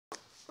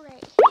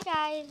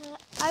Guys,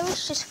 I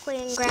was just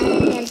playing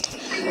Granny and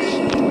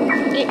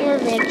getting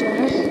revenge on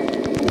her.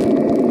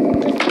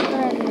 Putting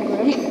her in the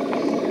room.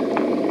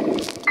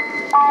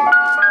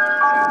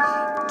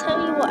 Tell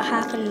you what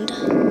happened.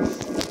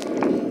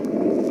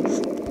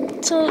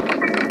 So,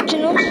 you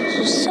know,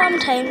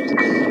 sometimes,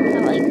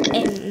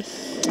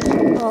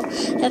 well,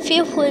 if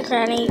you play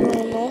Granny,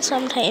 you'll know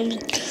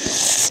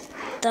sometimes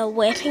the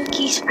weapon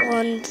key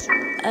spawns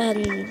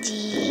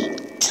the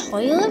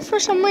toilet for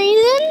some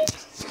reason.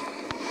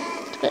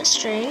 It's a bit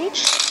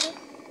strange.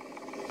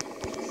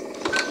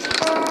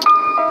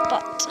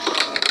 But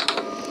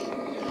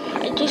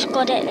I just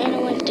got it and I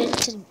went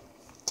into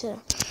the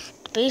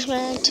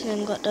basement and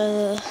then got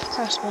the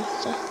crossbow.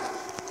 So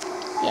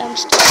yeah, I'm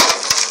still.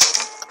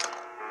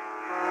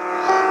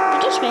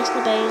 I'm just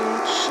messing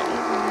about,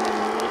 shitting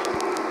Granny.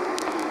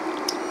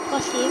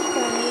 I'll see if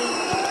Granny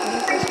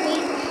comes this way.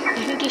 I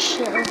can just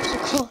shoot her with the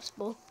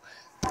crossbow.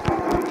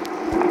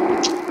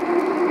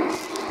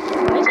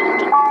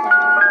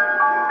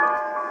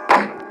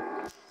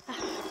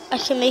 I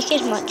can make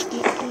as much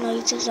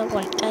noise as I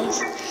want, guys,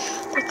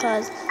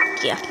 because,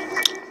 yeah,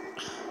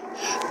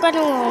 Granny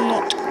will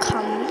not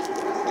come.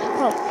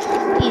 Oh,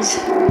 please.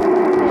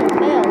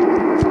 Well.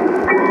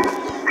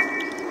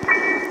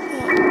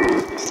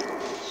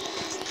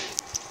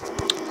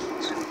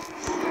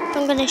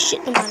 I'm gonna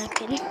shoot the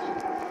mannequin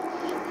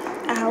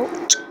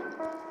out.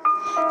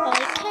 I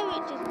like how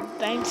it just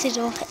bounces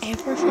off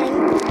everything.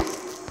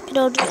 You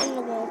know, do it in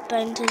the wall,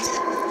 bounces.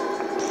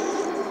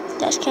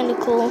 That's kind of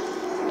cool.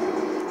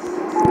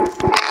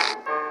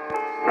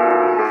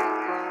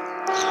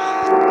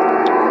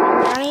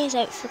 Granny is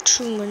out for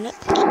 2 minutes,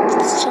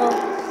 so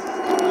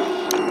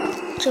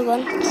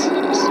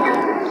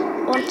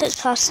once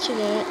it's past 2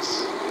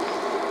 minutes,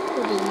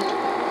 we'll do it.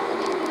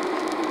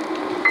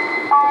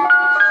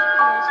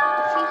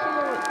 If you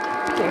hear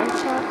bear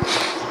tracks,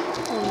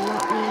 then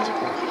that means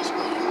Granny's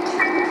back.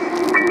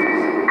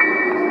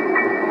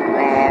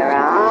 Where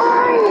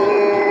are you?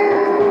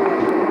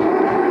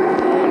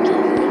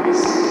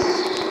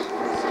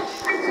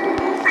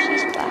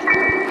 She's back.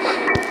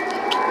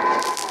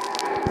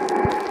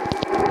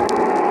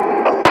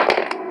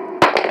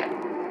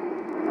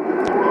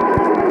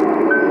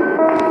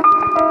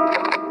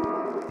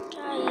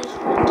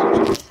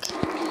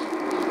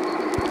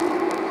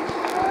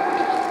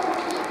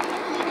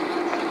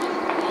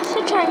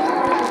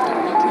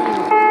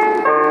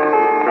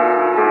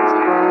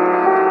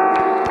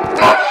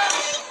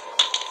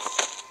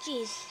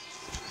 Jeez.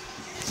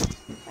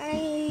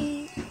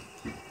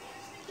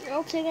 You're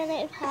also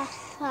gonna pass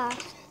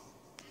fast.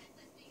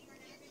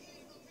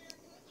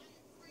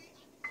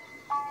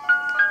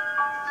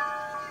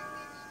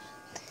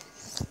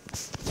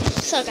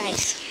 So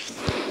guys,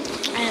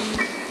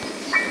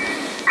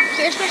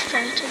 here's my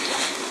strategy.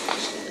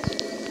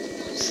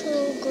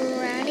 So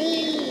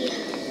Granny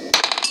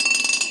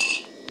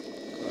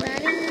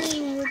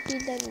would be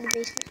down in the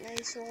basement now,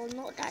 so I'll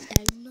knock that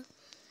down.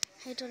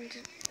 Head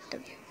under the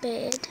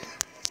bed.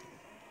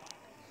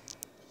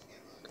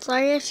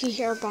 Sorry if you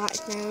hear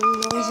background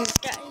noises,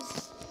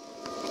 guys.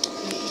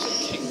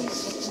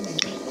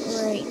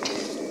 Right.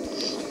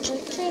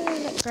 I'm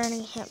trying that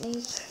Granny hit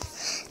me.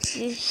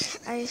 She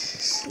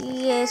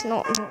is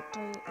not knocked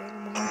out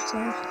anymore, so.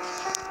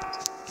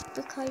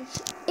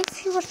 Because if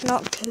she was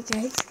knocked out,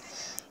 guys,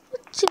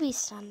 would she be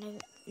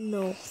standing?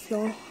 No,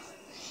 so.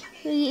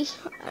 We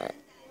are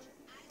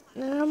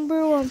the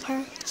number one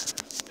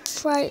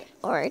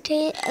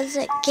priority is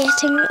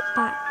getting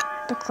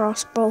back the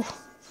crossbow.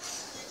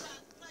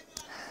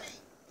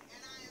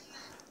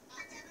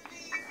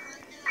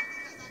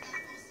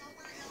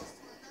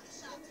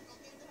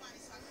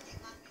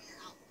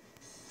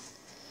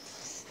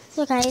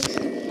 So guys,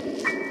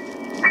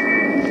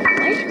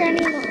 why is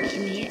Granny not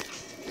killing it?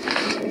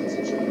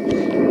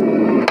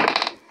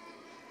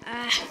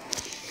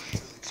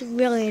 It's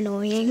really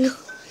annoying.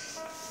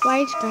 Why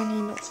is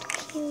Granny not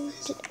killing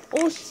it?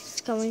 Oh,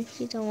 she's coming.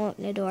 She's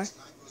unlocking the door.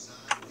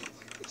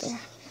 There,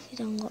 she's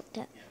unlocked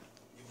it.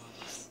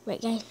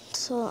 Right guys,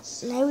 so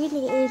now we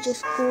need to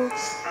just go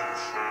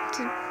to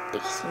the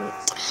basement.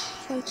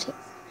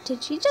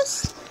 Did you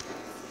just?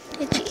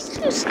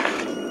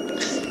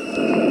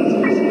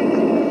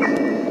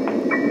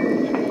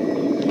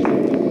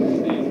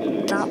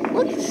 That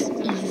looks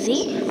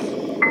easy.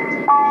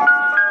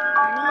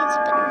 Granny is a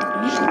bit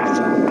dumb, so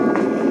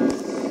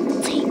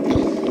we'll take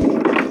this.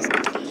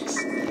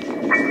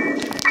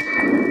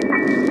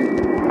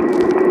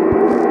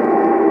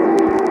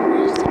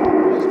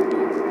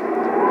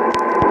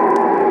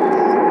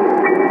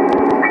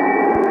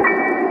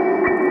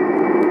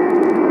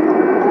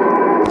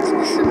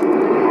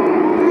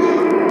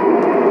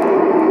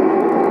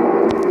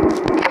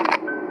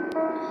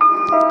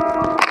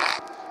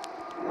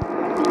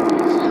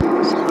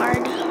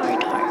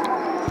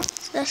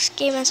 This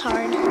game is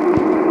hard.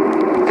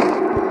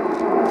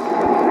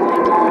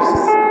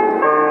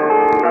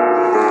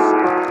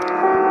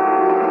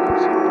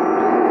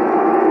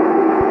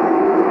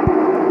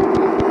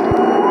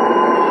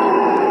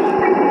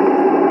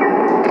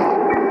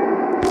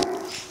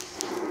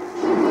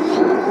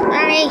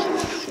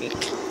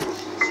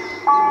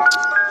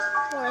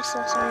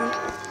 saw someone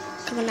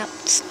coming up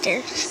the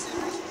stairs.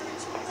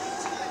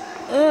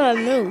 Oh,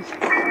 move.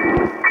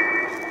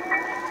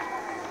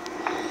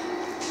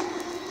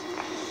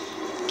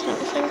 Can't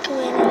think of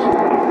any.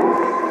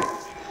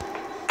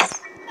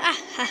 Ah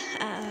ha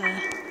ha.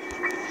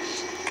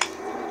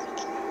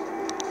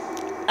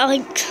 I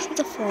like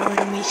the fall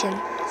animation.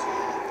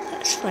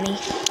 That's funny.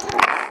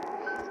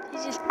 He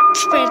just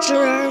spreads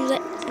her arms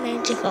and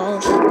then she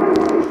falls.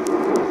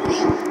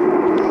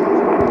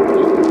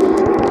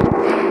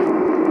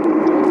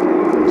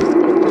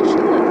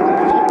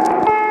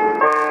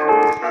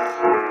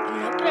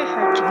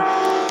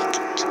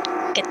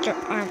 Get your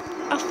arm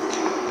off.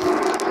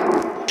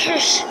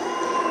 Push.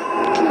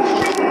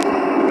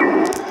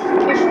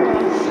 Push her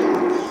off.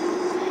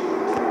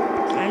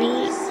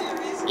 Granny.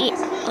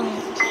 Oh my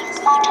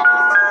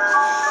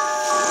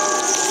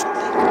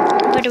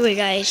god. By the way,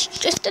 guys,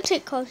 just to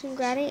take caution,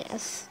 Granny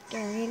is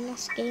scary in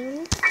this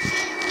game.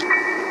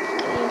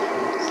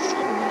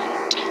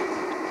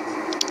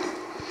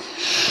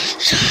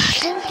 So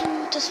then we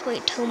can just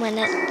wait 2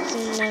 minutes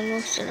and then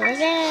we'll start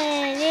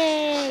again.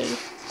 Yay!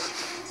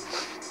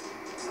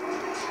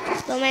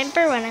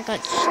 Remember when I got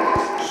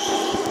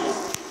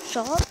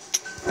shot?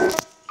 No,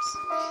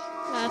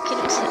 I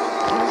couldn't say I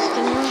was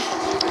gonna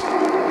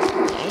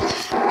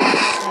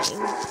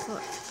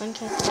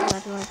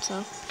so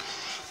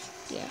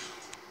yeah,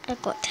 I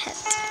got hit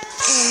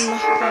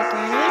by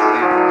Granny.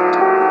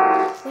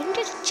 We can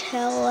just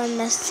chill in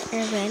this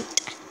event.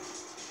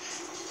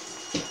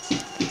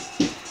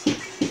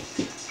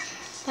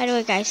 By the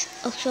way, guys,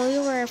 I'll show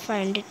you where I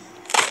found it.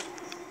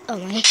 Oh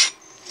my.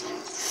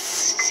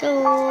 So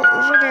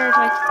over there's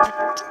like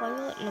a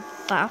toilet and a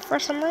bath for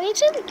some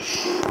reason.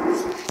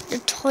 The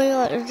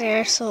toilet is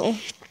there, so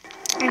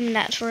and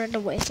that's where the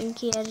waiting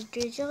key is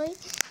usually.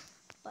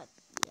 But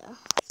yeah,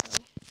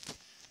 so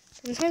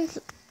sometimes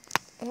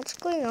what's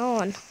going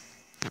on?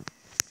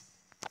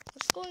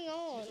 What's going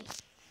on?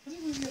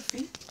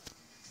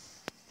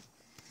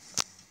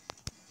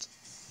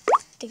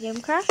 The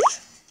game crashed.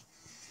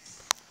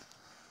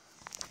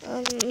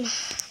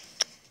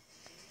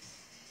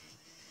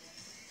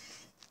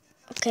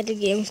 Okay, the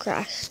game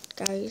crashed,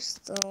 guys,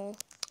 so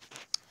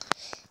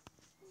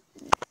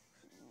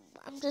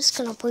I'm just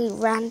gonna play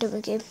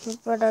random games my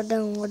brother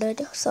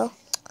downloaded. So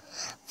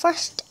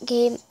first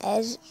game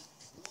is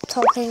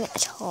Talking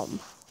Tom.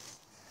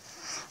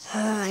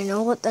 I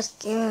know what this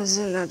game is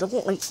and I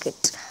don't like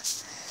it.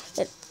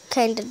 It's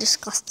kinda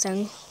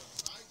disgusting.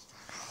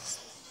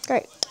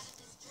 Right.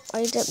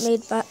 Why did it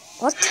made back?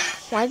 What?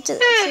 Why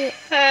did it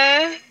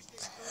say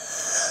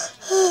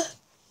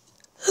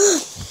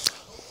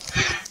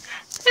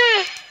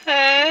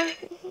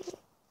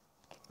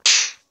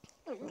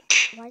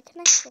why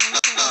can I say that?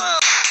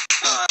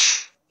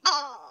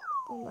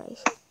 Oh my.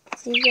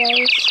 See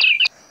guys.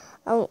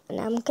 Oh, and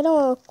I'm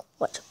gonna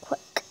watch a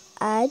quick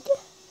ad.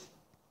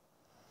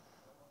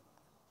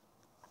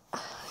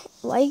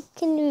 Why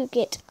can you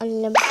get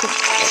unlimited?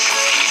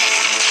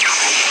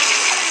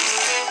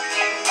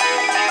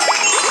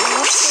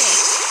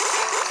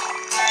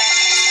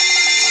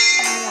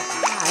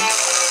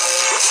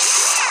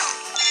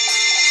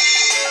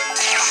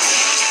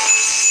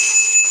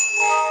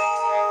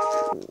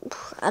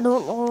 I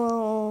don't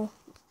know.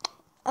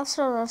 I've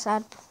saw this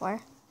ad before.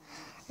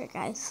 Right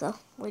guys, so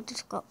we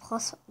just got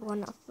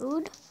 +1 of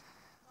food.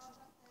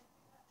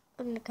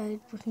 And the guys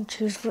we can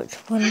choose which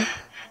one.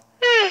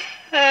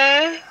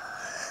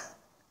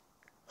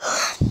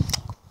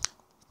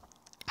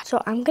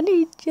 So I'm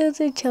gonna use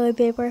a chili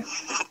paper.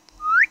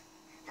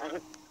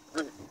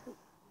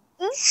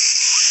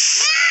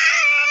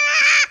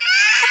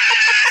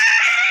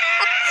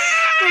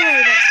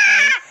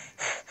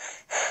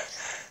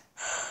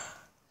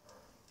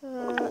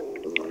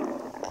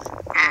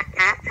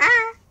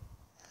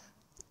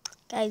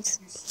 Guys,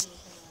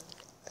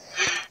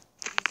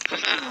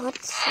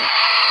 what's it?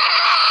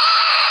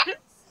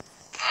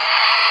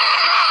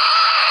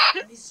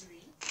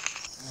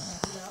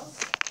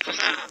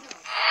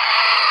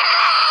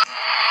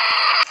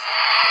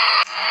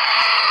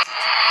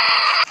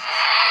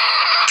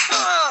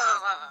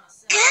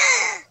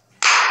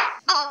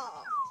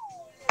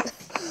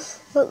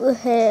 What the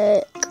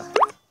heck?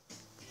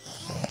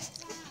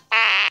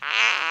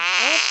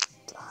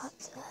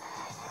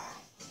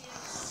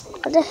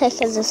 What the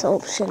heck is this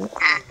option?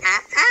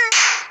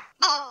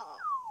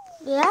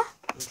 Yeah?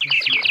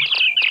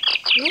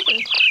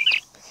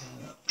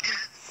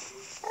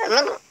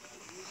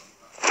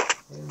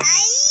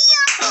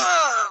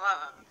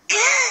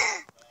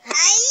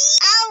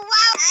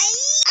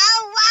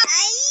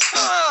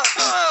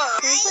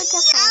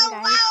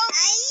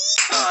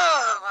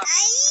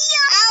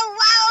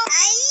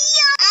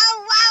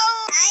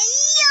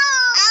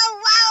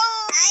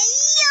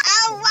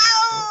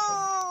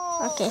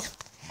 Okay.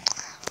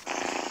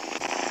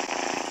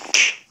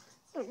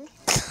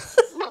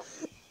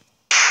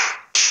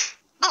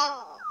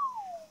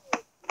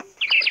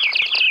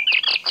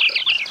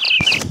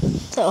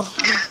 So,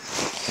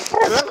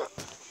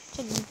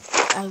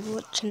 I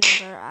watch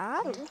another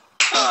ad.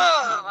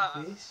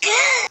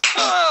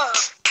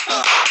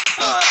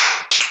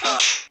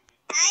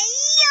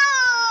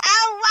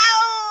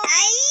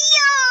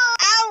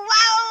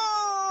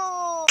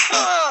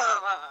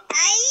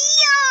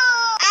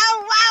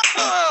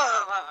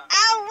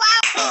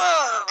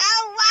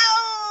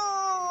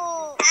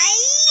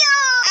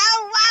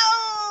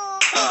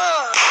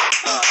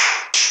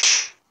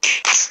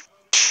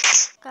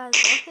 Guys,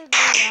 look at the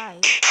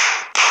eyes.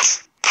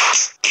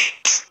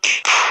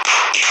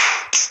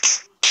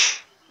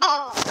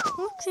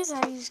 Look at his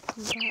eyes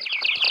come back.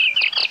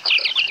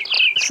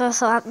 So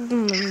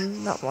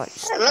not much.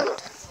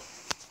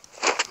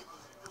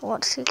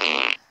 What's he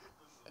doing?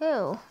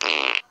 Ew.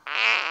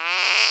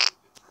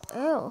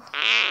 Ew.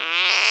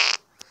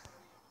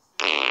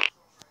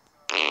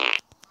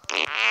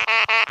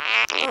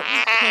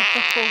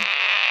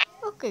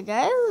 Okay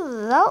guys,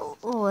 that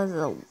was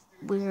a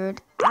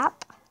weird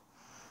app.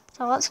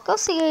 So let's go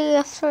see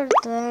if there's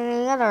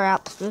any other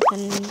apps we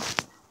can...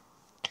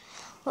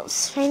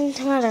 Let's find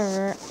some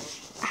other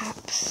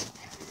apps.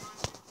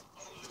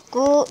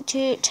 Go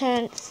to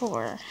turn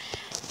 4.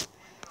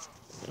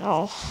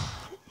 No.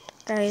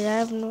 Guys, I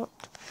have not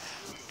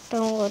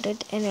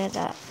downloaded any of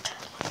that.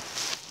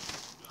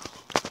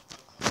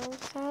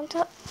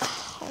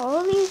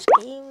 All these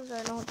games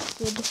are not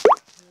good.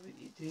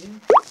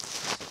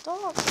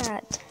 Stop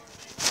that.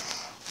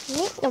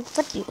 Make a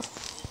video.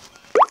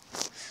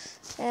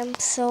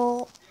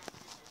 So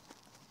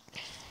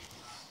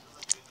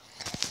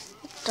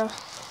the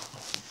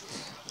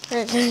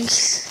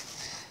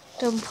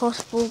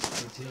impossible.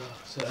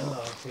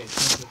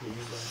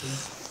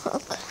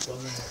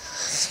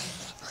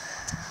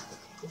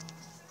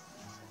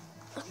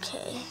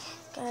 Okay,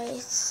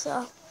 guys.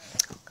 So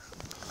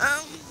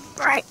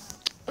right,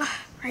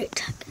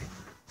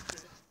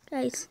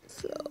 guys.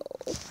 So.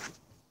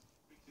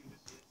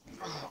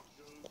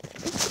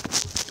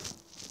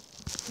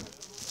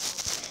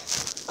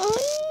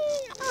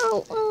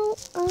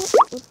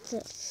 What's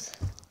this?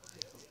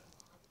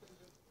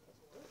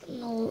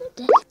 No,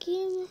 this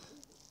game.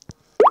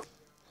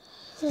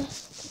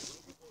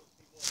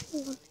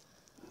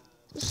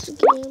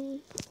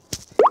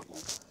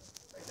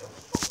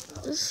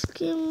 This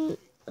game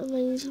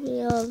reminds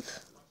me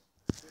of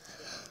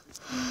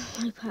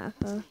my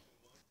papa.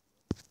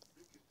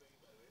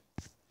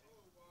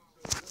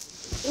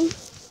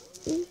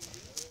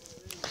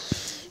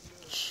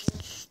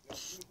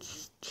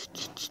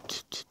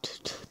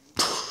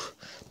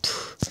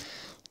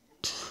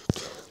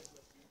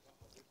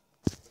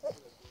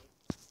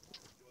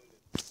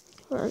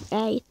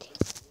 Right.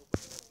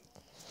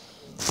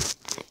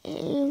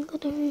 I'm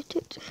gonna read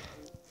it.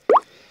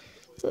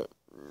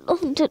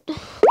 Loved it.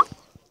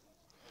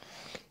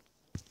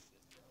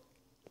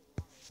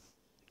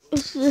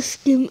 Is this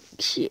gimmick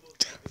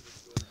shit?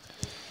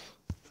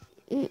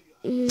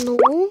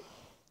 No.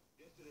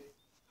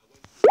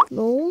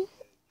 No.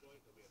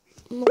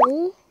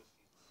 No.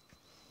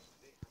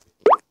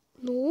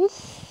 No.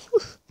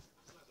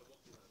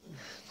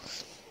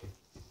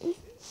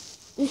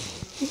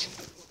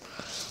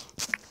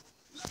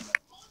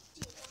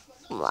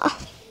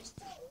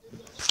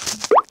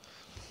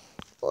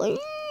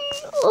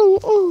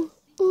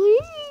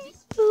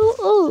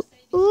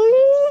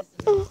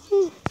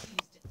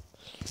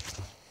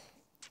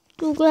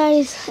 So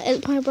guys,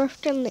 it's my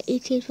birthday on the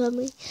 18th of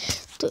May,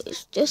 so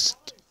it's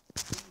just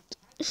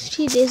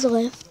 3 days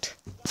left.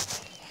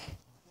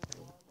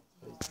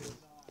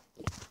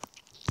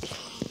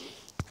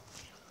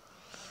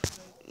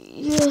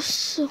 Yes,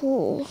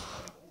 so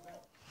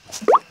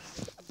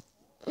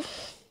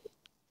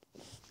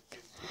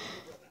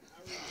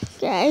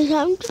guys,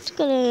 I'm just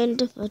gonna end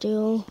the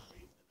video.